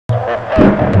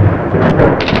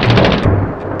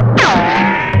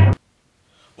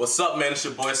What's up, man? It's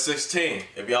your boy 16.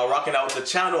 If y'all rocking out with the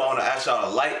channel, I want to ask y'all to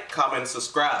like, comment, and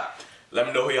subscribe. Let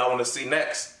me know who y'all want to see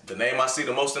next. The name I see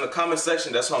the most in the comment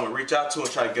section, that's who I'm going to reach out to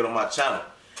and try to get on my channel.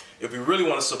 If you really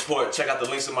want to support, check out the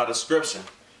links in my description.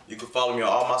 You can follow me on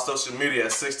all my social media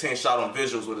at 16 shot on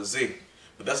Visualz with a Z.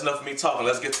 But that's enough of me talking.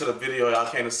 Let's get to the video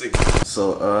y'all came to see.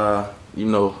 So, you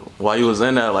know, while you was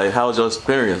in there, like, how was your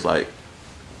experience? Like,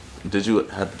 did you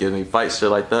have to get any fights,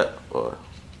 shit like that? Or?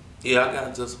 Yeah,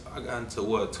 I got into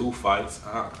what, 2 fights.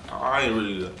 I ain't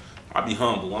really I be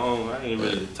humble. I ain't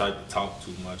really the type to talk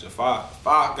too much. If I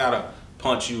gotta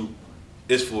punch you,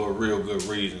 it's for a real good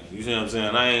reason. You see what I'm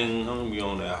saying? I don't be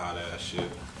on that hot ass shit.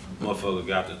 Motherfucker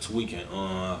got the tweaking.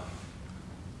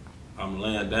 I'm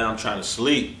laying down trying to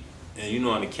sleep, and you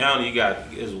know in the county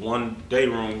it's one day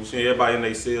room. You see everybody in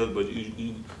their cells, but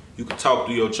you can talk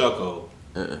through your chuck hole.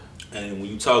 And when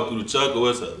you talk through the chuck hole,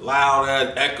 it's a loud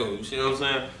ass echo. You see what I'm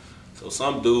saying? So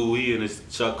some dude, he in his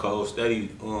chuck hole, steady,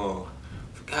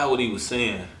 forgot what he was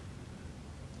saying.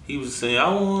 He was saying,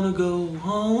 I wanna go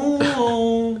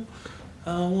home,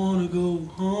 I wanna go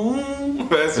home.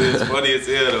 That's it's funny as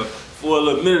hell though. For a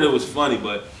little minute it was funny,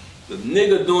 but the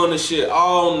nigga doing this shit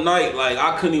all night, like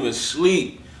I couldn't even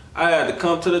sleep. I had to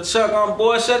come to the chuck,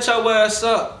 boy, shut your ass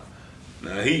up.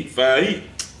 Now who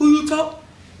you talk?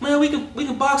 Man, we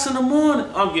can box in the morning.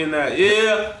 I'm getting that,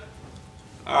 yeah.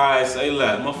 Alright, say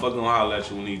less. Motherfucker gonna holler at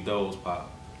you when these doors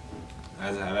pop.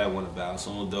 That's how that went about.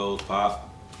 Soon as doors pop.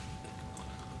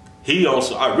 He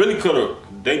also, I really could've,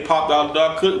 they popped out the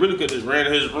door, really could've just ran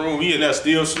in his room. He in there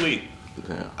still asleep.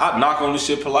 Yeah. I knock on this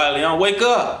shit politely. I'm wake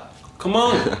up. Come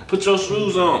on, put your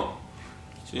shoes on.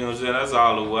 You know what I'm saying? That's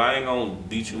all the way. I ain't gonna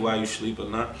beat you while you sleep or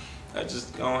nothing. I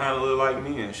just gonna handle it like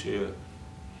me and shit.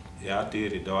 Yeah, I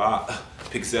did it though. I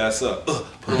pick his ass up,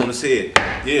 put him on his head.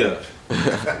 Yeah.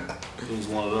 It was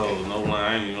one of those. No lie,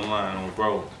 I ain't even lying on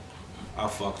bro. I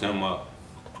fucked him up.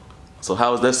 So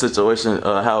how was that situation?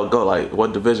 How it go? Like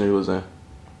what division you was in?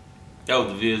 That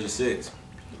was Division 6.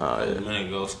 Oh yeah. A minute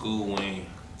ago, school wing.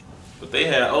 But they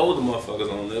had older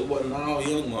motherfuckers on there. It wasn't all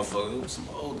young motherfuckers. It was some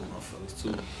older motherfuckers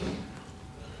too.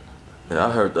 Yeah,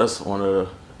 I heard that's one of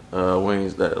the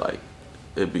wings that like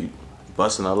it be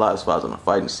busting a lot as far as on the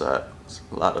fighting side. It's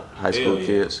a lot of high school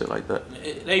kids, shit like that.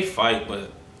 They fight,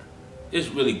 but it's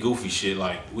really goofy shit.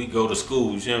 Like we go to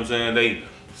school, you see what I'm saying?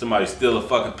 Somebody steal a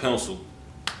fucking pencil.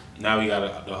 Now we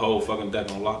got the whole fucking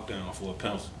deck on lockdown for a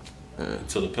pencil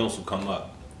until the pencil come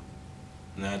up.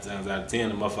 9 times out of 10,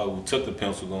 the motherfucker who took the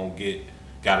pencil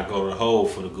gotta go to the hole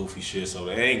for the goofy shit. So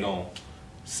they ain't gonna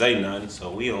say nothing. So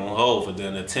we on hold for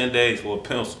then 10 days for a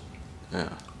pencil. Yeah.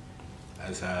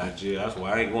 That's how I jail. That's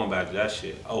why I ain't going back to that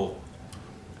shit. Oh,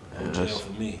 jail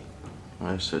for me.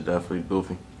 That shit definitely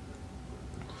goofy.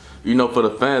 You know, for the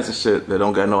fans and shit that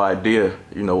don't got no idea,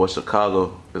 you know, what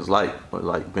Chicago is like, or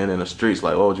like being in the streets,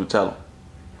 like what would you tell them?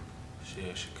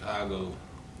 Shit, Chicago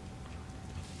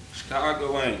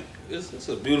ain't, it's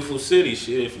a beautiful city,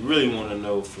 shit, if you really want to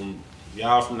know from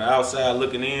y'all from the outside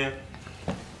looking in,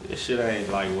 this shit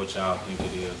ain't like what y'all think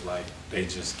it is. Like, they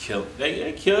just kill,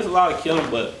 they kill, there's a lot of killing,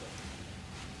 but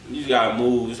you just gotta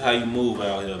move, it's how you move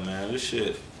out here, man. This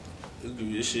shit,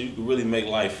 you can really make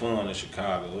life fun in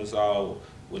Chicago. It's all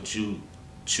what you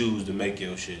choose to make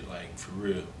your shit, like, for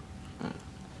real.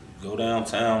 Go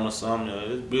downtown or something,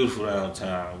 it's beautiful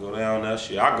downtown. Go down that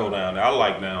shit. I go down there, I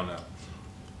like down there.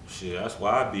 Shit, that's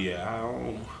why I be at.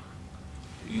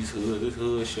 This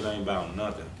hood shit ain't about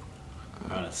nothing.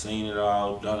 I done seen it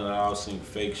all, done it all, seen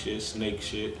fake shit, snake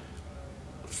shit,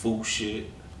 fool shit.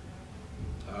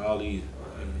 All these,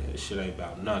 this shit ain't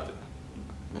about nothing.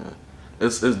 Yeah.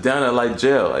 It's down there like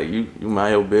jail. Like you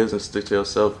mind your business, stick to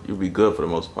yourself, you be good for the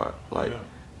most part. Like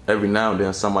every now and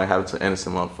then somebody happens to an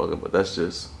innocent motherfucker, but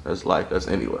that's life, that's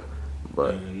anywhere.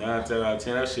 But 9 times out of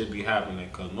 10 that shit be happening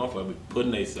because motherfuckers be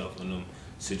putting themselves in them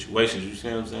situations, you see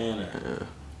what I'm saying? Yeah.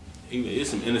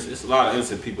 Even it's a lot of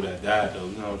innocent people that died though,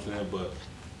 you know what I'm saying? But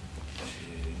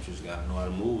shit, you just gotta know how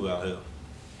to move out here.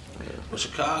 Yeah. But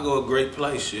Chicago a great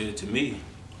place, shit, to me.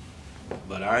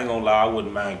 But I ain't gonna lie, I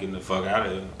wouldn't mind getting the fuck out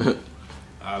of here.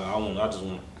 I just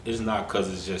want, it's not cause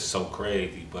it's just so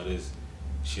crazy, but it's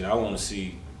shit, I wanna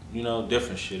see, you know,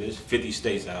 different shit. There's 50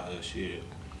 states out here, shit.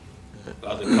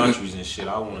 Other countries and shit,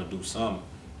 I wanna do something.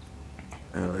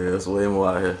 Hell yeah, it's way more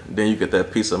out here. Then you get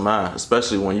that peace of mind,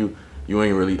 especially when you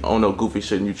ain't really on no goofy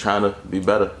shit and you trying to be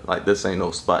better. Like this ain't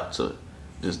no spot to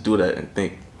just do that and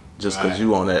think just cause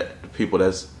you on that, the people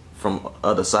that's from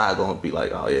other side gonna be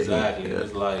like, oh yeah. Exactly, yeah.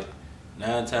 It's like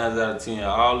 9 times out of 10,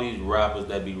 all these rappers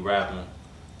that be rapping,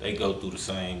 they go through the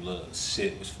same little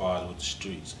shit as far as with the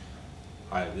streets.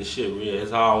 Like, this shit real.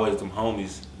 It's always them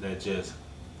homies that just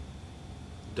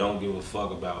don't give a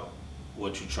fuck about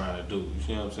what you trying to do. You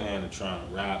see what I'm saying? They're trying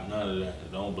to rap, none of that.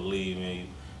 They don't believe in you.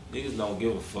 Niggas don't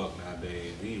give a fuck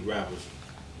nowadays. These rappers,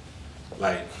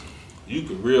 like, you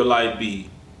could real life be,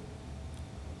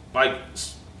 like,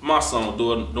 my song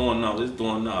doing nothing, it's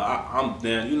doing nothing. I'm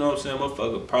down, you know what I'm saying?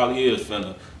 Motherfucker probably is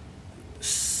finna,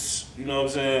 you know what I'm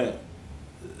saying?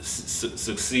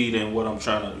 Succeed in what I'm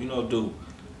trying to, you know, do.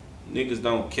 Niggas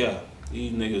don't care.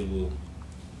 These niggas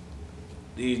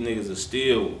will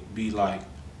still be like,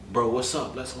 bro, what's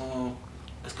up? Let's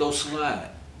go slide.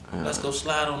 Let's go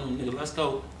slide on them niggas. Let's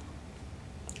go.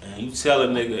 And you tell a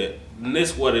nigga, and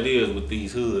this what it is with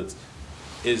these hoods,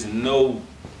 is no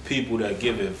people that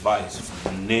give advice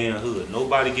from their hood.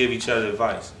 Nobody give each other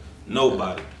advice.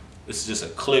 Nobody. It's just a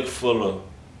clique full of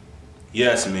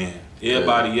yes men.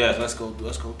 Everybody yes. Let's go do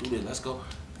this. Let's go.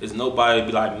 There's nobody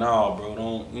be like, nah, bro,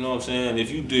 don't. You know what I'm saying?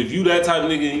 If you that type of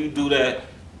nigga and you do that,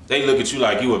 they look at you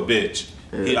like you a bitch.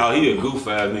 He a goof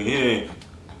ass nigga. He ain't.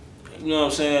 You know what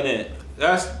I'm saying? And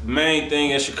that's the main thing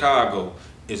in Chicago.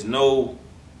 Is no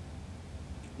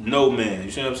man.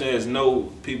 You see what I'm saying? There's no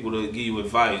people to give you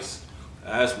advice.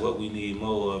 That's what we need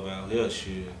more of out here,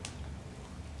 shit.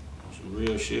 Some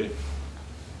real shit.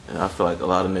 And I feel like a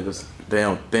lot of niggas, they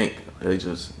don't think, they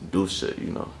just do shit,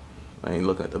 you know. They ain't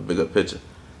looking at the bigger picture.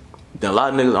 Then a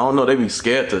lot of niggas, I don't know, they be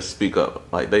scared to speak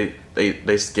up. Like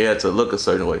they scared to look a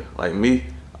certain way. Like me,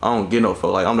 I don't get no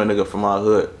fuck. Like I'm the nigga from my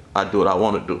hood. I do what I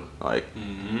want to do. Like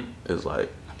it's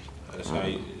like. That's how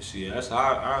you see. That's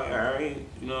how I ain't.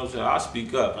 You know what I'm saying? I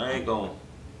speak up. I ain't gonna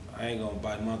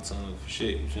bite my tongue for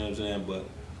shit. You see what I'm saying? But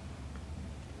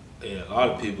yeah, a lot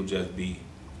of people just be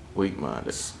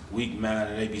weak-minded.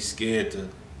 Weak-minded. They be scared to.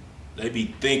 They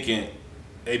be thinking.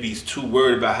 They be too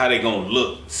worried about how they gonna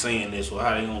look saying this or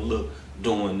how they gonna look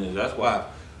doing this. That's why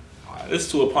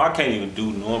it's to a point I can't even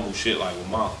do normal shit like with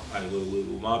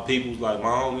my peoples, like my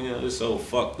homie. It's so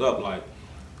fucked up. Like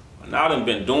now I done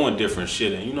been doing different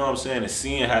shit, and you know what I'm saying, and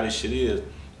seeing how this shit is.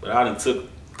 But I done took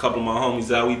a couple of my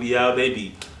homies out. We be out, they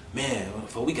be, man,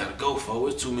 we gotta go,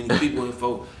 folks. There's too many people in,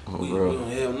 folks.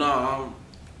 Hell no.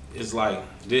 It's like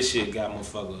this shit got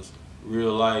motherfuckers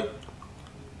real like.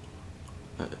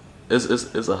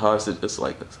 It's a hard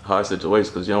situation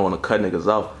because you don't want to cut niggas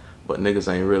off, but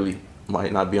niggas ain't really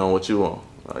might not be on what you want.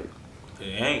 Like they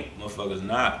ain't, motherfuckers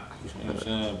not. You know what I'm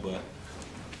saying? But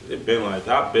it been like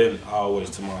I've been always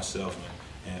to myself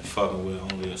and fucking with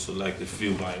only a selected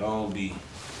few. Like I don't be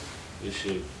this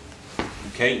shit.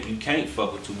 You can't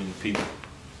fuck with too many people.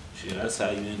 Shit, that's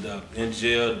how you end up in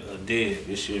jail or dead.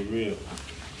 This shit real. You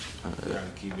gotta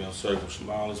keep your circle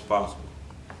small as possible.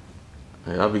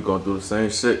 Hey, I be going through the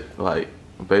same shit. Like,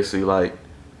 basically, like,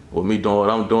 with me doing what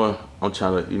I'm doing, I'm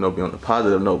trying to, you know, be on the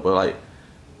positive note, but, like,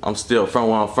 I'm still from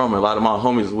where I'm from, and a lot of my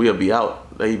homies, we'll be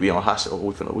out. They be on hot shit. Oh,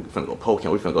 we finna go poking,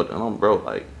 we finna go, and I'm, bro,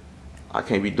 like, I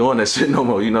can't be doing that shit no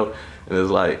more, you know? And it's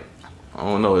like, I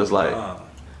don't know, it's like,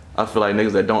 I feel like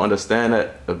niggas that don't understand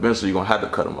that, eventually you're gonna have to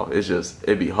cut them off. It's just,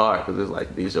 it be hard, because it's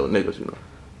like, these your niggas, you know?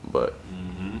 But,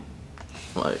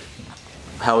 like,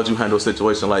 how would you handle a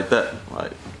situation like that?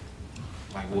 Like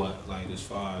what? Like as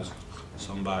far as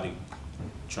somebody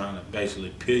trying to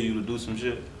basically pay you to do some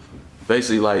shit?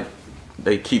 Basically, like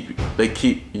they keep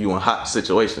you in hot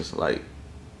situations. Like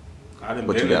I didn't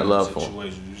but you got love for.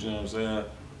 You see what I'm saying?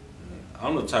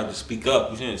 I'm the type to speak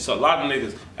up. You see? So a lot of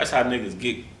niggas. That's how niggas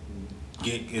get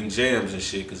in jams and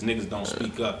shit. Cause niggas don't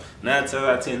speak up. 9 times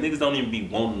out of 10, niggas don't even be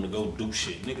wanting to go do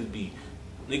shit.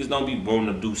 Niggas don't be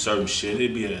wanting to do certain shit.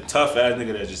 It'd be a tough ass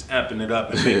nigga that's just amping it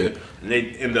up and they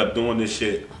end up doing this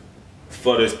shit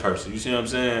for this person. You see what I'm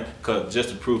saying? Cause just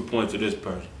to prove a point to this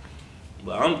person.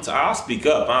 But I'll speak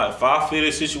up. If I feel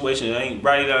this situation ain't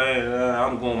right,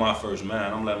 I'm going my first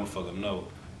man. I'm letting motherfucker know.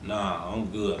 Nah, I'm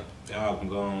good. Y'all can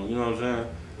go on. You know what I'm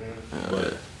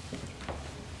saying?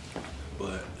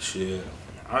 But shit,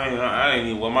 I ain't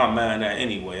even with my mind at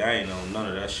anyway. I ain't on none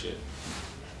of that shit.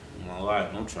 My life,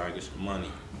 I'm trying to get some money.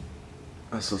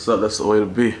 That's what's up. That's the way to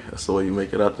be. That's the way you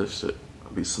make it out this shit.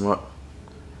 Be smart.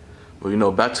 But you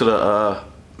know, back to the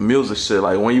music shit.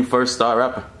 Like when you first start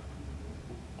rapping.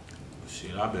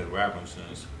 Shit, I've been rapping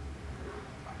since.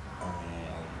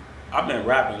 I've been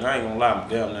rapping. I ain't gonna lie, I'm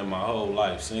damn near my whole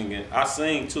life singing. I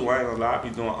sing too. I ain't gonna lie. I be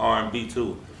doing R&B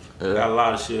too. Yeah. I got a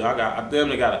lot of shit. I damn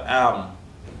near got an album.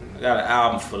 I got an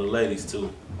album for the ladies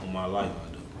too. On my life,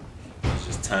 I do. It's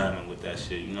just timing with that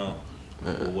shit, you know,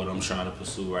 for what I'm trying to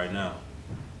pursue right now.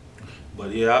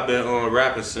 But yeah, I've been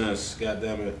rapping since,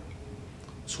 goddamn it,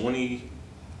 20.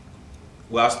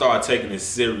 Well, I started taking it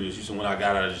serious. You see, when I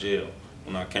got out of jail,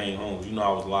 when I came home, you know, I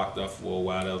was locked up for a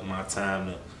while. That was my time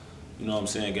to, you know what I'm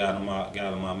saying, got in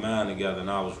my mind together, and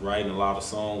I was writing a lot of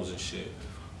songs and shit.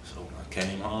 So when I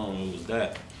came home, it was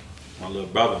that. My little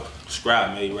brother,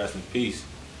 Scrap, may he rest in peace,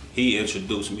 he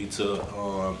introduced me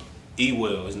to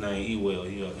E-Well, his name E-Well,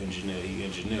 he an engineer,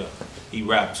 he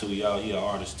rap too, y'all, he an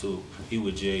artist too. He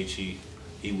with JHE,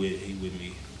 he with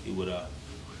me,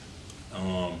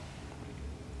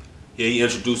 yeah, he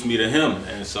introduced me to him,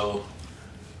 and so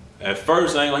at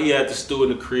first he had the stew in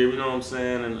the crib, you know what I'm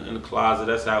saying, in the closet.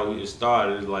 That's how it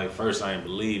started. It's like first I didn't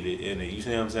believe it, and you see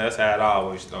what I'm saying. That's how it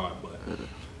always started. But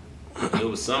it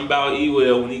was something about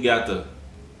E-Well when he got the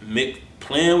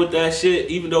playing with that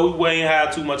shit. Even though we ain't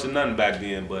had too much of nothing back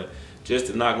then, but just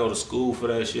to not go to school for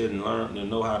that shit and learn and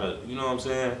know how to, you know what I'm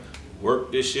saying,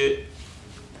 work this shit.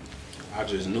 I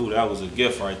just knew that was a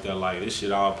gift right there. Like this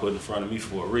shit all put in front of me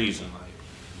for a reason. Like.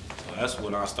 That's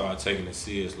when I started taking it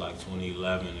serious, like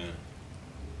 2011,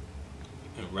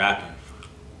 and rapping.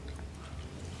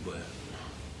 But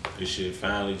this shit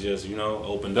finally just, you know,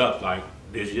 opened up like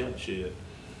this year, shit.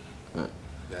 I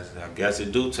guess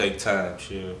it do take time,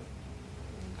 shit.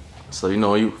 So, you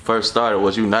know, when you first started,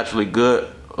 was you naturally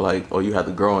good, or you had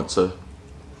to grow into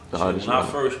the artist? When I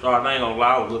first started, I ain't gonna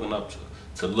lie, I was looking up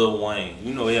to Lil Wayne.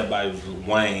 You know, everybody was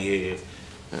Wayne heads.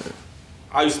 Yeah.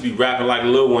 I used to be rapping like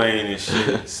Lil Wayne and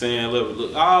shit, saying,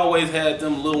 look, I always had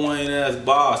them Lil Wayne ass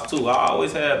bars too. I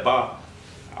always had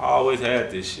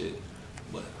this shit.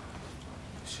 But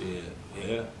shit,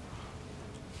 yeah.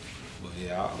 But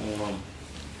yeah, I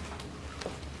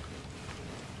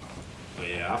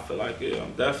feel like I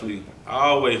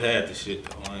always had the shit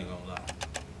though, I ain't gonna lie.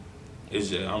 It's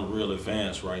just I'm real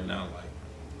advanced right now, like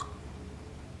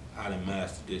I done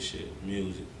mastered this shit,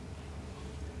 music.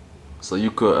 So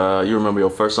you could, you remember your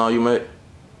first song you made?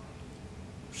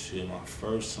 Shit, my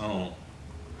first song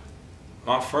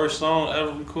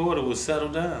ever recorded was Settle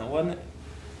Down, wasn't it?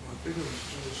 I think it was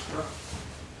Scrap.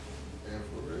 Yeah,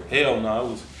 for Hell real. no, it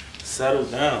was Settle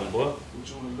Down, boy. What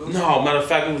you wanna do? No, matter of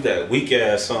fact, it was that weak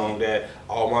ass song that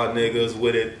all my niggas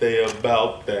with it, they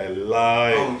about that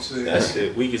life. That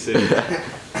shit, we can say that.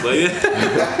 But yeah,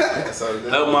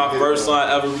 that was my first song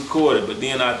I ever recorded. But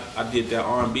then I did that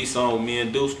R&B song with me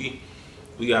and Dooski.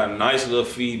 We got a nice little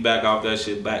feedback off that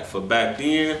shit back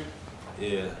then.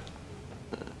 Yeah,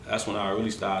 that's when I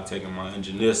really started taking my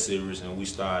engineer serious, and we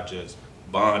started just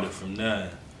bonding from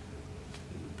there.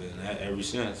 Been that ever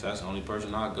since. That's the only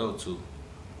person I go to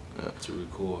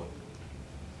record.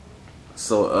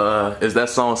 So is that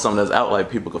song something that's out, like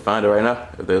people could find it right now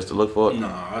if they was to look for it? Nah,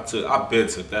 I been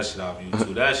took that shit off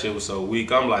YouTube. That shit was so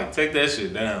weak. I'm like, take that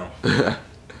shit down.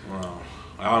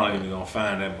 I don't even gonna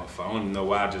find that motherfucker. I don't even know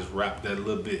why I just rapped that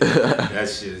little bit. That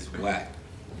shit is whack.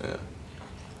 Yeah.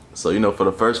 So, you know, for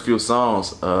the first few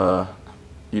songs,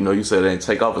 you know, you said it didn't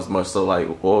take off as much. So, like,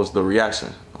 what was the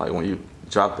reaction? Like, when you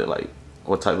dropped it, like,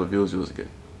 what type of views you was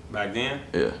getting? Back then?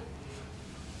 Yeah.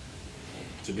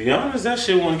 To be honest, that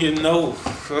shit wasn't getting no.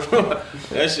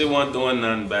 That shit wasn't doing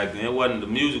nothing back then. The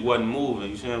music wasn't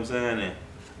moving, you see what I'm saying? And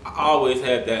I always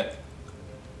had the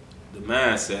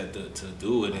mindset to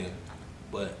do it in.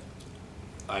 But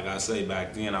like I say,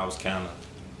 back then I was kind of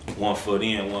 1 foot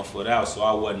in, 1 foot out, so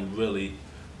I wasn't really,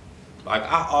 like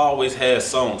I always had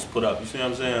songs put up, you see what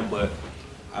I'm saying? But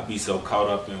I be so caught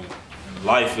up in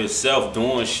life itself,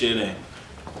 doing shit,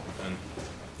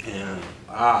 and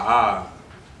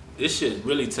this shit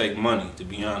really take money, to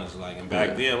be honest. Like, and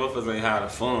back then, motherfuckers ain't had the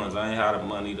funds. I ain't had the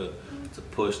money to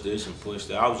push this and push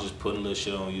that. I was just putting little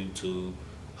shit on YouTube,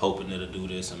 hoping it'll do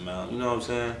this amount. You know what I'm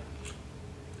saying?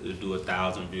 It'll do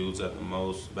 1,000 views at the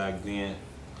most back then.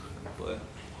 But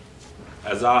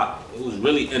it was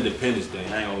really Independence Day.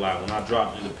 I ain't gonna lie. When I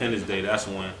dropped Independence Day, that's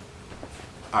when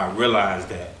I realized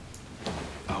that,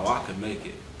 oh, I could make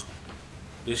it.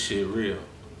 This shit real.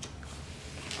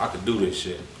 I could do this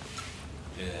shit.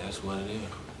 Yeah, that's what it is.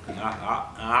 And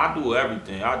I do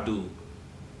everything. I do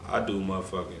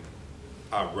motherfucking,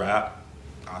 I rap,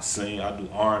 I sing, I do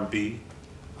R&B,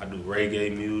 I do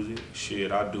reggae music,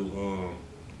 shit, I do,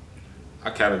 I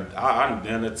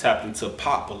done tapped into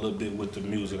pop a little bit with the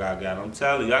music I got. I'm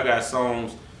telling you, I got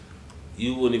songs,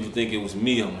 you wouldn't even think it was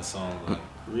me on the song, like,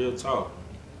 real talk.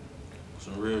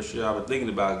 Some real shit. I've been thinking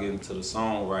about getting to the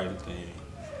songwriting thing.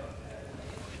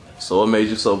 So what made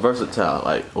you so versatile?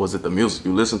 Like, was it the music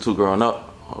you listened to growing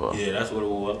up? Or? Yeah, that's what it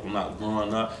was. When I was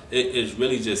growing up, it's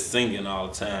really just singing all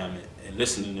the time and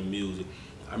listening to music.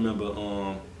 I remember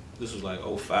this was like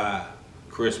 05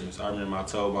 Christmas. I remember I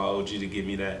told my OG to give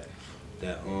me that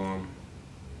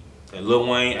Lil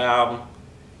Wayne album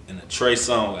and the Trey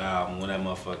Songz album when that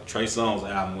motherfucker Trey Songz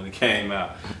album when it came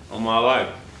out on my life.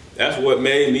 That's what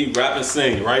made me rap and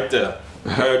sing right there. I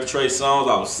heard the Trey Songz,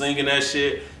 I was singing that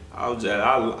shit. I was just,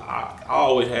 I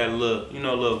always had little, you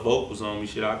know, little vocals on me,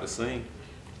 shit I could sing.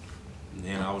 And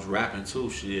then I was rapping too,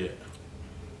 shit.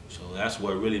 So that's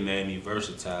what really made me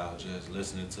versatile, just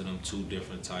listening to them two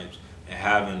different types and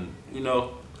having, you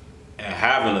know, and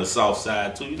having a south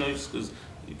side too, you know, because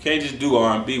you can't just do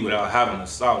R&B without having a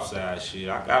south side shit.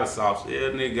 I got a south side, yeah,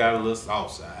 nigga got a little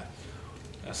south side.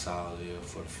 That's all it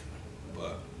is for the,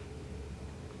 but,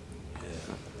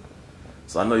 yeah.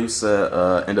 So I know you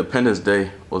said Independence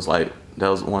Day was like, that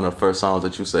was one of the first songs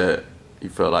that you said you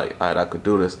felt like, all right, I could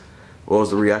do this. What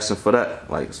was the reaction for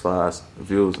that? Like as far as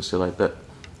views and shit like that?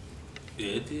 Yeah,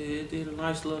 it did a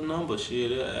nice little number,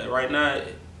 shit. Right now,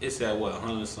 it's at what,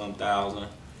 100-some thousand,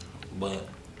 but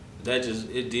that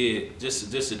it did, just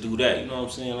to do that, you know what I'm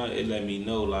saying? Like, it let me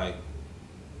know, like,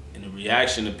 and the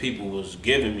reaction that people was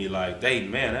giving me, like, hey,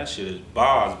 man, that shit is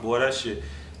bars, boy, that shit,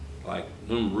 like,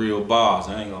 them real bars,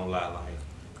 I ain't gonna lie, like,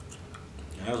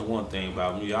 that's one thing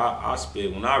about me, I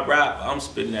spit, when I rap, I'm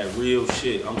spitting that real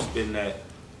shit, I'm spitting that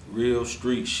real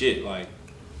street shit, like,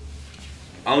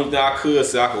 only thing I could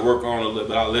say I could work on a little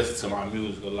bit, I listen to my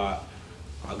music a lot,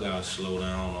 I gotta slow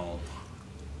down on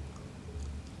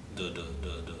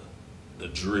the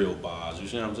drill bars, you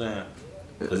see what I'm saying?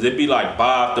 Cause it be like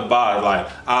bar after bar, like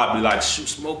I'll be like, shoot,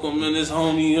 smoke him in this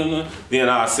homie, you know? Then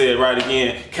I say it right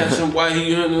again, catch him while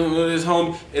he in this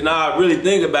homie. And I really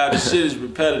think about it, shit is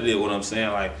repetitive, what I'm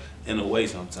saying, like in a way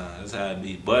sometimes, that's how it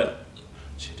be. But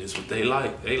shit, that's what they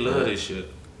like, they love this shit.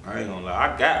 I ain't gonna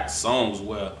lie, I got songs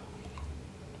where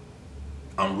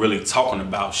I'm really talking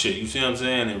about shit, you see what I'm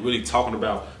saying? And really talking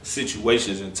about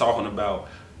situations and talking about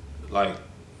like,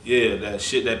 yeah, that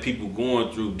shit that people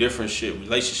going through, different shit,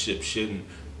 relationship shit, and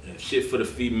shit for the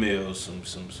females, some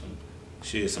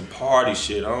shit, some party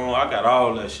shit. I got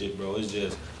all that shit, bro. It's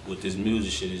just with this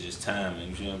music shit, it's just timing.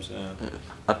 You see what I'm saying?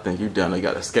 I think you down there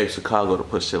got to escape Chicago to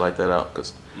put shit like that out,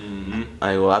 cause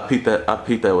I peeped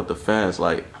that with the fans.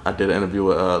 Like I did an interview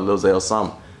with Lil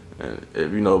Moe, and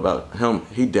if you know about him,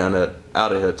 he down there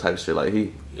out of here type shit. Like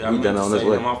he down there on his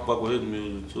way. I fuck with his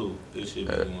music too. This shit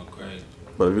be going crazy.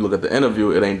 But if you look at the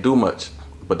interview, it ain't do much.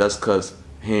 But that's because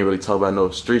he ain't really talk about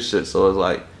no street shit. So it's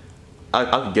like, I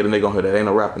could get a nigga on here that ain't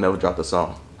no rapper, never dropped a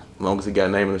song. As long as he got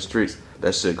a name in the streets,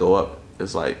 that shit go up.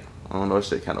 It's like, I don't know, that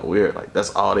shit kind of weird. Like,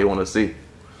 that's all they want to see.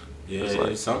 Yeah,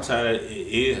 like, sometimes it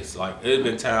is. Like, it's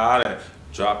been time I done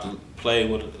dropped and played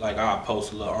with, like, I'll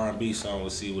post a little R&B song to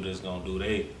see what it's going to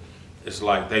do. It's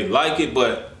like, they like it,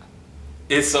 but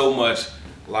it's so much,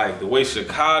 like, the way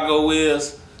Chicago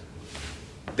is,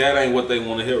 that ain't what they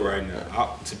want to hear right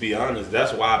now. To be honest,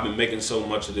 that's why I've been making so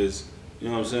much of this, you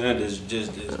know what I'm saying, this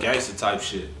gangster type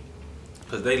shit.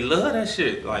 Cause they love that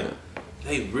shit. Like,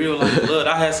 they real like love.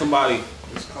 I had somebody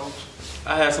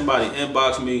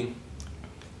inbox me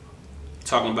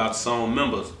talking about the song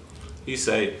Members. He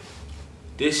say,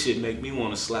 this shit make me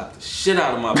want to slap the shit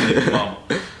out of my baby mama.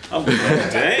 I'm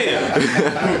like,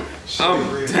 damn.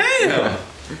 Damn.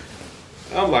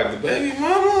 I'm like, the baby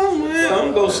mama, man,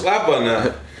 I'm gonna slap her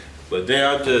now. But then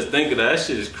I'm just thinking that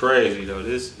shit is crazy though.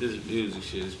 This music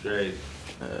shit is crazy.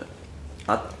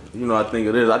 I think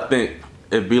it is. I think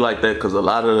it be like that because a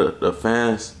lot of the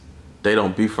fans, they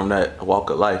don't be from that walk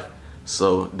of life.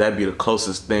 So that be the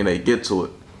closest thing they get to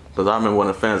it. Because I remember when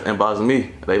the fans inboxed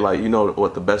me, they like, you know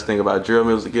what the best thing about drill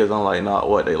music is? I'm like, nah,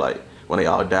 what? They like, when they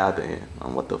all die at the end.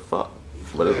 I'm what the fuck?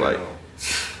 But it's like,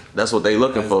 that's what they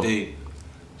looking for. Deep.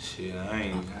 Shit, I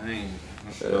ain't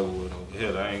over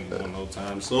here. I ain't going no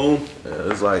time soon.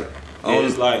 Yeah, it's like,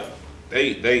 it's like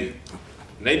they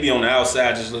be on the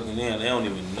outside just looking in. They don't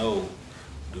even know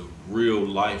the real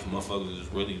life motherfuckers is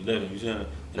really living. You see what I'm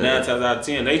saying? 9 times out of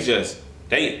 10,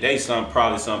 they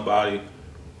probably somebody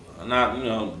not, you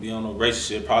know, be on a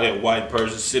relationship, probably a white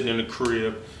person sitting in the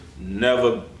crib,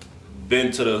 never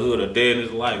been to the hood a day in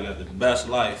his life, got the best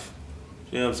life.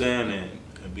 You know what I'm saying?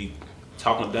 And be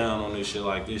talking down on this shit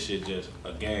like this shit just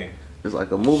a game. It's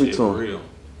like a movie to 'em. Real.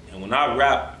 And when I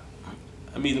rap,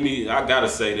 I gotta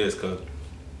say this because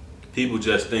people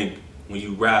just think when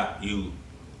you rap, you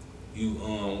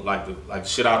like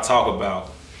shit I talk about,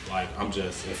 like I'm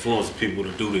just influencing people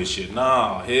to do this shit.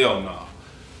 Nah, hell no.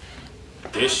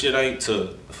 This shit ain't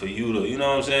for you to, you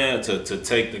know what I'm saying,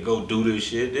 to go do this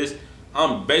shit.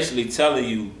 I'm basically telling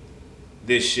you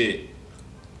this shit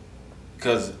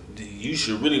because you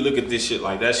should really look at this shit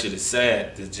like that shit is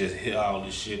sad to just hear all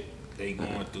this shit they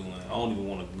going through, and I don't even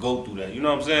want to go through that. You know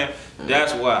what I'm saying?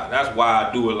 That's why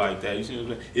I do it like that. You see what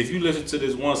I'm saying? If you listen to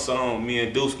this one song me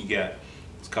and Dusky got,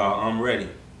 it's called I'm Ready.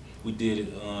 We did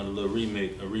it a little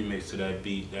remix to that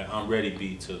beat, that I'm Ready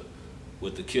beat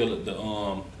with the killer,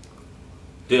 the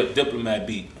Diplomat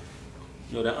beat.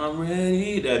 You know that I'm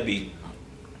ready, that beat.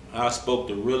 I spoke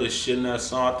the realest shit in that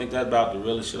song. I think that's about the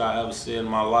realest shit I ever said in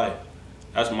my life.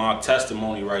 That's my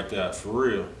testimony right there, for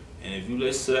real. And if you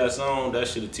listen to that song, that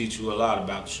shit'll teach you a lot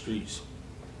about the streets.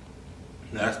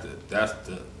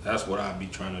 That's what I be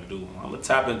trying to do. I'ma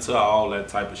tap into all that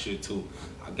type of shit too.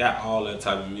 I got all that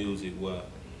type of music. Well,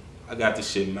 I got this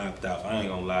shit mapped out. I ain't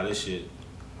gonna lie, this shit,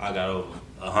 I got over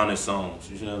 100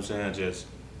 songs. You know what I'm saying?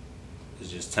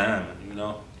 It's just timing, you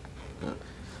know. Yeah.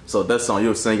 So that song you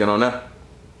were singing on that?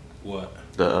 What?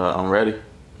 The I'm Ready?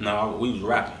 No, we was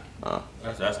rapping.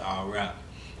 That's all rap.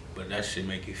 But that shit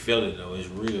make you feel it though. It's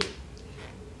real.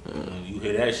 When you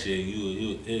hear that shit,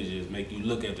 it just make you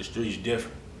look at the streets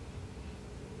different.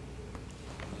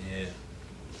 Yeah.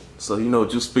 So you know,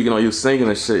 just speaking on you singing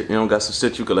and shit, you know, got some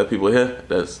shit you could let people hear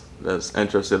that's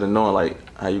interested in knowing like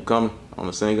how you coming on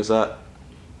the singer side?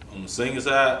 On the singer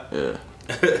side? Yeah.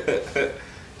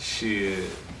 Shit.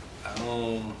 I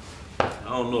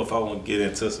don't know if I want to get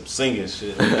into some singing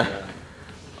shit.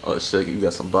 Oh shit, you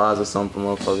got some bars or something,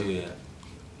 motherfucker? Shit.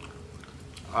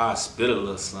 I spit a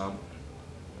little something.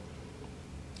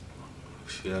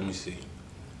 Shit, let me see.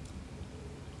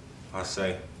 I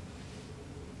say,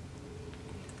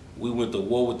 we went to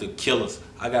war with the killers.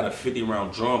 I got a 50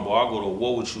 round drum, boy. I go to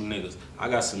war with you niggas. I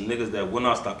got some niggas that will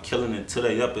not stop killing until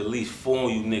they up at least 4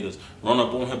 on you niggas. Run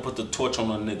up on him, put the torch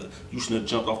on a nigga. You shouldn't have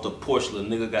jumped off the porch, little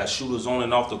nigga. Got shooters on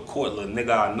and off the court, little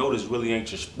nigga. I know this really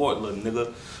ain't your sport, little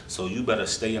nigga. So you better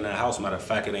stay in the house. Matter of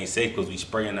fact, it ain't safe because we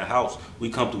spray in the house.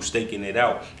 We come through staking it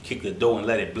out. Kick the door and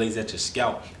let it blaze at your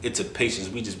scalp. It took patience.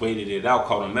 We just waited it out.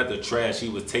 Caught him at the trash. He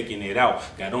was taking it out.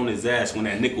 Got on his ass when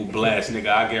that nickel blast, nigga.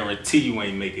 I guarantee you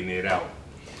ain't making it out.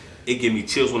 It give me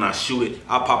chills when I shoot it.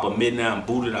 I pop a midnight and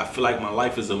boot it. I feel like my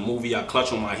life is a movie. I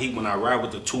clutch on my heat when I ride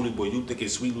with the toolie. Boy, you think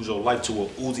it's sweet, lose your life to a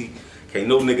Uzi. Can't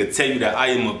no nigga tell you that I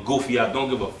am a goofy. I don't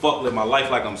give a fuck, live my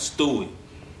life like I'm Stewie.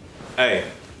 Hey,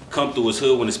 come through his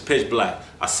hood when it's pitch black.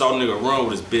 I saw a nigga run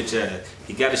with his bitch ass.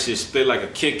 He got his shit split like a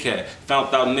Kit Kat.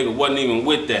 Found out nigga wasn't even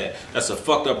with that. That's a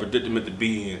fucked up predicament to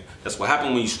be in. That's what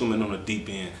happened when you swimming on the deep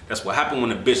end. That's what happened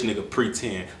when a bitch nigga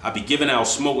pretend. I be giving out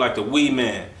smoke like the weed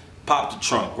man. Pop the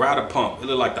trunk, grab the pump. It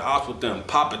look like the ops with them,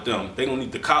 pop at them. They gonna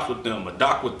need the cops with them, a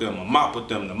doc with them, a mop with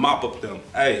them, to mop up them.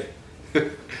 Hey.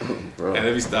 Bro. Hey,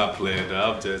 let me stop playing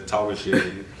though. I'm just talking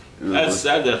shit. That's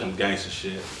some gangster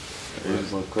shit. It's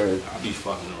so crazy. I be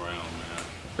fucking around, man.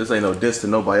 This ain't no diss to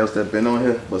nobody else that been on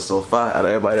here, but so far, out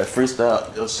of everybody that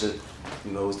freestyle, your shit,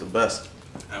 you know, it's the best.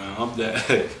 I mean, I'm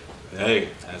that. Hey,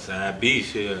 that's how I be,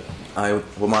 shit.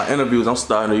 With my interviews, I'm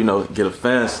starting to, you know, get a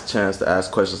fans chance to ask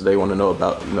questions they want to know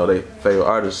about, you know, their favorite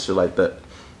artists, shit like that.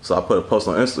 So I put a post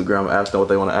on Instagram, asked them what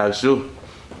they want to ask you,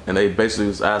 and they basically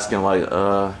was asking like,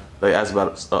 they asked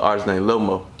about an artist named Lil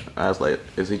Moe. I was like,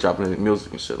 is he dropping any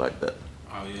music and shit like that?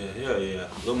 Oh yeah,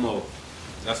 Lil Moe.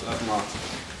 That's my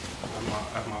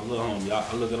little homie.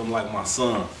 I look at him like my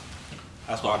son.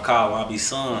 That's what I call him. I be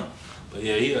son. But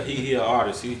yeah, he an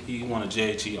artist. He one of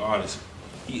JHE artists.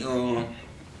 He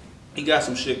got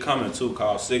some shit coming too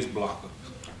called 6 Blocker.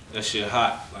 That shit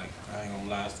hot. Like, I ain't gonna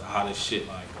lie, it's the hottest shit.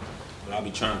 Like, but I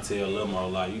be trying to tell Lil Moe,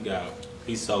 like,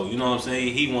 he's so, you know what I'm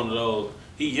saying? He one of those.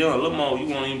 He young. Lil Moe, you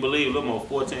won't even believe Lil Moe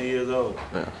 14 years old.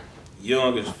 Yeah.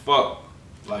 Young as fuck.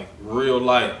 Like, real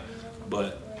life.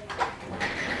 But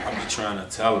I be trying to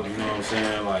tell him, you know what I'm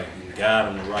saying? Like, guide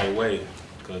him the right way.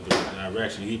 Cause the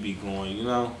direction he be going, you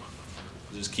know?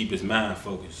 Just keep his mind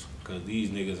focused, cause these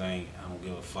niggas I don't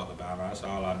give a fuck about them. That's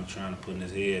all I be trying to put in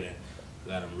his head and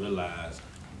let him realize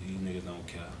these niggas don't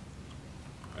care.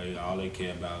 Right? All they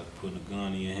care about is putting a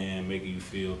gun in your hand, making you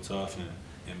feel tough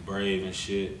and brave and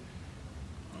shit.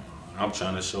 I'm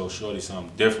trying to show shorty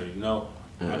something different, you know?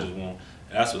 I just want,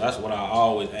 that's what I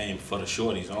always aim for the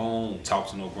shorties. I don't talk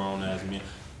to no grown ass men.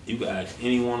 You can ask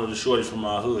any one of the shorties from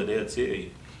my hood, they'll tell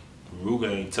you. Rooga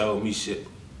ain't told me shit,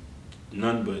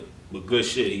 none but good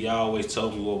shit. He always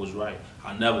told me what was right.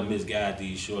 I never misguide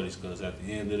these shorties, because at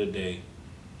the end of the day,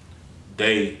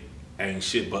 they ain't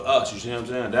shit but us, you see what I'm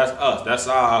saying? That's us, that's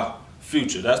our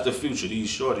future, that's the future, these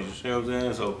shorties, you see what I'm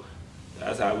saying? So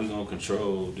that's how we gonna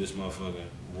control this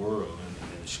motherfucking world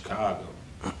in Chicago,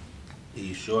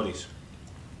 these shorties.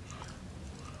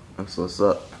 That's what's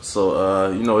up.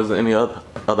 So, you know, is there any other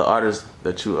artists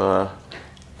that you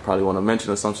probably want to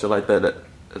mention or some shit like that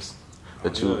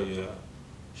Yeah.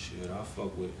 Shit, I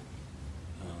fuck with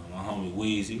my homie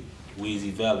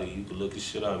Weezy Valley. You can look his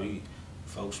shit up. He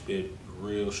folks spit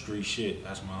real street shit.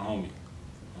 That's my homie,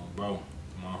 bro.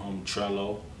 My homie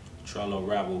Trello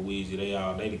rap with Weezy.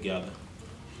 They together.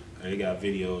 They got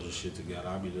videos and shit together.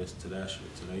 I be listening to that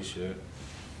shit, to they shit.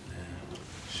 And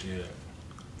shit.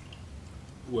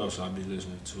 Who else I be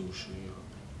listening to? Shit.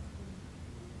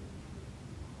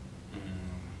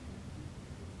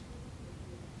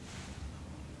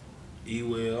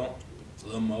 E-Well,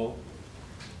 Lil Moe.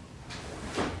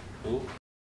 Who?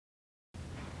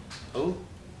 Who?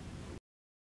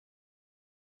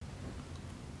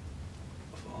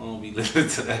 I don't be listening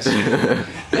to that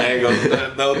shit. I ain't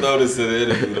gonna, don't notice in the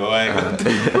interview though. I ain't gonna do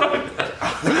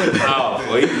it. No,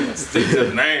 boy, he stick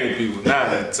to name people.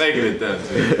 Nah, taking it that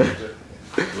shit.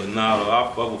 But nah, though,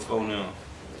 I fuck with phone now.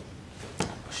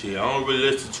 Shit, I don't really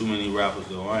listen to too many rappers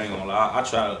though. I ain't gonna lie. I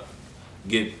try to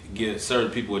give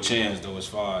certain people a chance though, as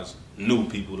far as new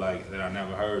people like that I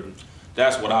never heard.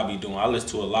 That's what I be doing. I listen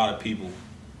to a lot of people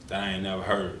that I ain't never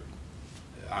heard.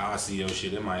 I see your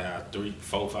shit, it might have 3,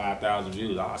 4, 5,000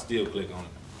 views. I still click on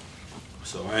it.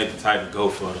 So I ain't the type to go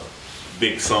for the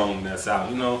big song that's out,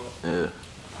 you know? Yeah.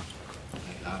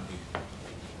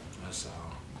 That's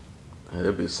all. Yeah,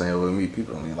 they be saying with me,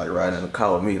 people, I mean, like riding in the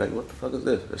car with me, like, what the fuck is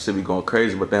this? That shit be going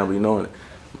crazy, but they don't be knowing it.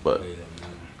 But, Yeah,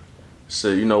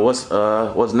 shit, you know,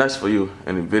 what's next for you?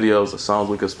 Any videos or songs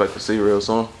we can expect to see real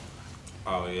soon?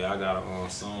 oh yeah, I got a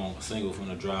single from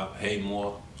the drop, Hey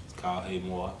More. It's called Hey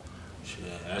More. Shit,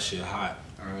 that shit hot.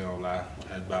 I ain't gonna lie.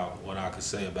 That's about what I could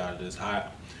say about it. It's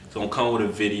hot. It's gonna come with a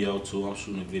video too. I'm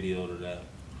shooting a video to that.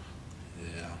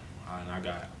 Yeah. And I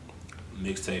got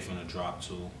mixtape from the drop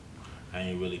too. I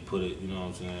ain't really put it, you know what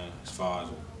I'm saying, as far as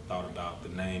thought about the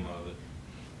name of it.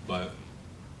 But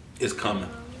it's coming.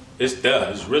 It's there.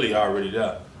 It's really already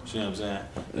there. You know what I'm saying?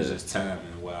 It's just time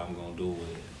and what I'm gonna do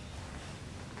with it.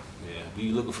 Yeah.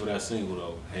 Be looking for that single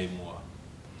though, Hey More.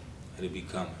 It'll be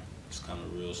coming. It's coming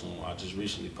real soon. I just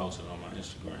recently posted on my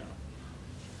Instagram.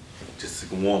 Just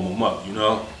to warm them up, you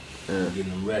know? Yeah.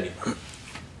 Getting them ready.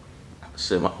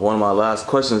 Shit, one of my last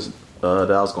questions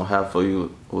that I was gonna have for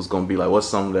you was gonna be like, what's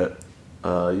something that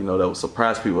you know that would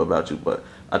surprise people about you? But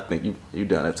I think you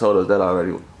done and told us that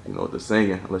already. You know, with the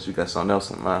singing, unless you got something else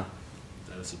in mind.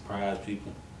 That'll surprise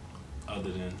people.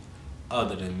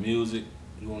 Other than music,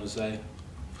 you wanna say?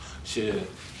 Shit.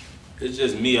 It's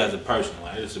just me as a person.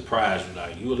 Like, it'll surprise you.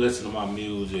 Like, you would listen to my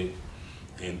music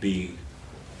and be,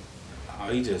 oh,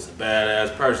 he just a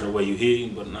badass person the way you hear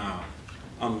him. But nah,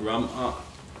 I'm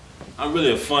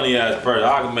really a funny ass person.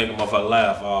 I can make a motherfucker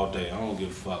laugh all day. I don't give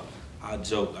a fuck. I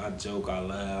joke, I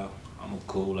laugh. I'm a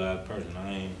cool ass person.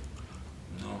 I ain't,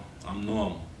 you know, I'm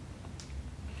normal.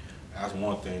 That's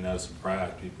one thing that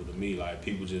surprised people to me. Like,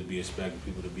 people just be expecting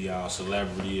people to be all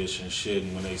celebrity-ish and shit,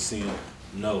 and when they see them,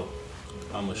 no.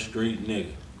 I'm a street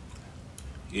nigga.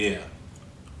 Yeah.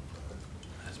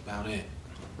 That's about it.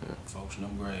 Yeah. Folks, no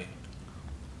grade.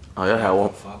 Oh, yeah,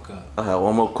 Fuck up. I have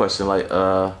one more question. Like,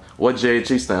 what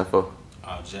JHE stand for?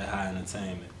 Jet High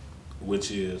Entertainment,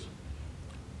 which is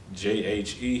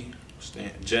JHE.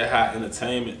 Jet High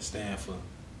Entertainment stand for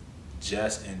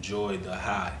Just Enjoy the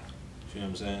High. You know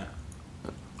what I'm saying?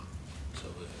 So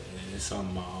it's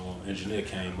something my own engineer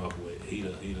came up with. He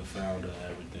the founder of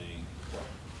everything.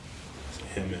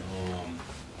 Him and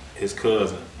his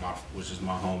cousin, which is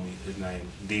my homie, his name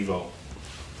Devo.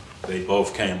 They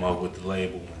both came up with the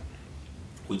label. And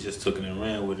we just took it and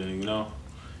ran with it, you know.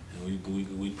 And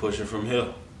we pushing from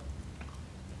here.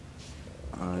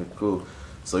 All right, cool.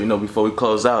 So, you know, before we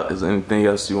close out, is there anything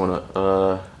else you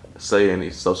wanna say?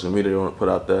 Any social media you wanna put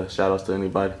out there? Shout outs to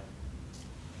anybody?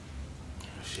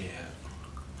 Shit.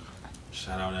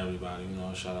 Shout out everybody, you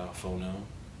know. Shout out Phonel.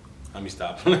 Let me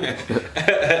stop playing.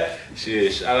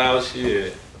 Shit, shout out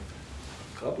shit.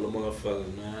 Couple of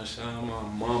motherfuckers, man. Shout out my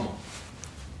mama.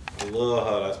 I love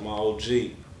her, that's my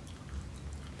OG.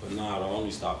 But nah, don't let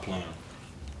me stop playing.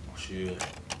 Shit.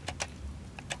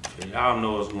 Y'all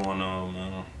know what's going on,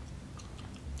 man.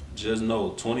 Just know,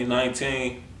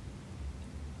 2019,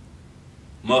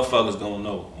 motherfuckers gonna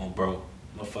know on bro.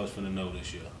 Motherfuckers finna know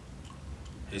this year.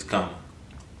 It's coming.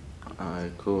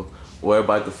 Alright, cool. Where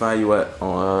everybody can find you at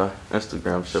on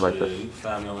Instagram, shit like that. You can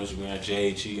find me on Instagram,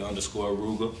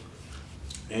 JHE_Rooga.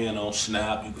 And on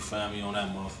Snap, you can find me on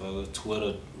that motherfucker.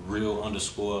 Twitter,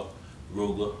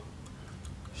 real_Rooga.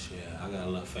 Shit, I got a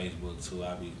little Facebook too.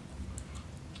 I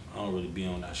don't really be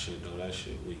on that shit though. That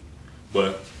shit weak.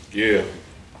 But yeah,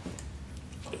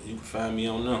 you can find me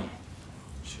on them.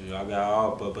 Shit, I got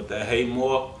all, but that Hey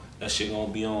More, that shit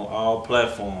gonna be on all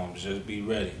platforms. Just be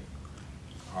ready.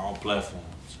 All platforms.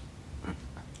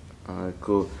 Alright,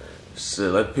 cool.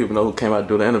 Shit, let people know who came out to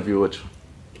do the interview with you.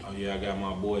 Oh yeah, I got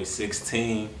my boy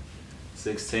 16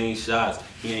 shots.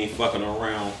 He ain't fucking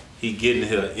around. He getting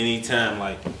here anytime.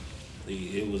 Like,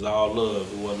 it was all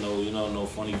love. It wasn't no, you know, no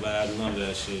funny vibes, none of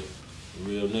that shit. A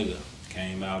real nigga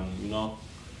came out and, you know,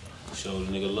 showed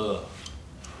the nigga love.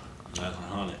 That's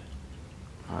 100.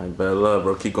 Alright, better love,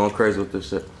 bro. Keep going crazy with this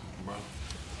shit.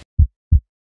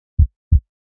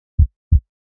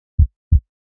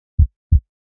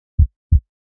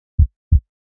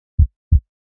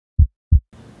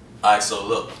 Alright, so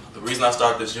look, the reason I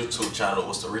started this YouTube channel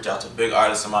was to reach out to big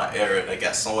artists in my area that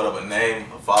got somewhat of a name,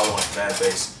 a following, fan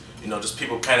base, you know, just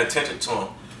people paying attention to them.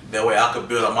 That way I could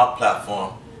build on my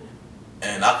platform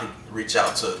and I could reach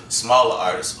out to smaller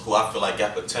artists who I feel like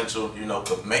got potential, you know,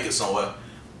 could make it somewhere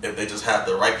if they just have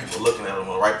the right people looking at them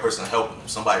or the right person helping them,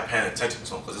 somebody paying attention to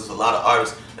them. Because there's a lot of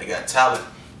artists that got talent,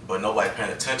 but nobody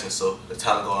paying attention, so the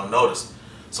talent go unnoticed.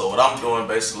 So what I'm doing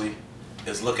basically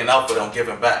is looking out for them,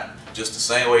 giving back. Just the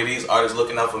same way these artists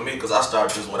looking out for me, because I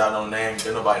started just without no name,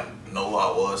 didn't nobody know who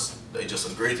I was. They just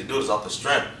agreed to do this off the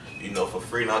strength, you know, for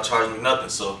free, not charging me nothing.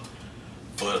 So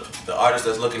for the artist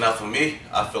that's looking out for me,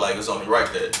 I feel like it's only right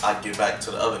that I give back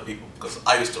to the other people, because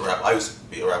I used to rap, I used to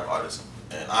be a rap artist,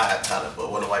 and I had talent, but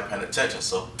wasn't nobody paying attention.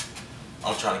 So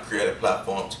I'm trying to create a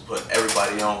platform to put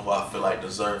everybody on who I feel like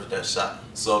deserves that shot.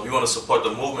 So if you want to support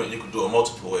the movement, you can do it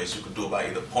multiple ways. You can do it by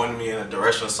either pointing me in the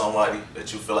direction of somebody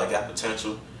that you feel like got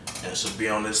potential and should be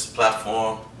on this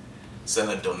platform, send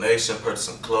a donation,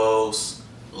 purchasing clothes,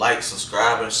 like,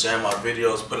 subscribing, sharing my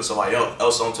videos, putting somebody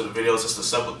else onto the videos. It's the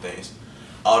simple things.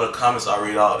 All the comments, I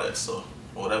read all that. So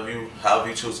however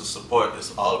you choose to support,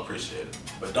 it's all appreciated.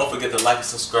 But don't forget to like and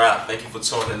subscribe. Thank you for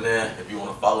tuning in. If you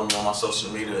want to follow me on my social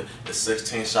media, it's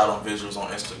 16 Shot on Visualz on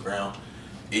Instagram.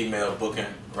 Email booking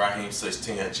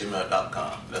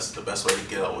raheem16@gmail.com. That's the best way to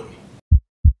get up with me.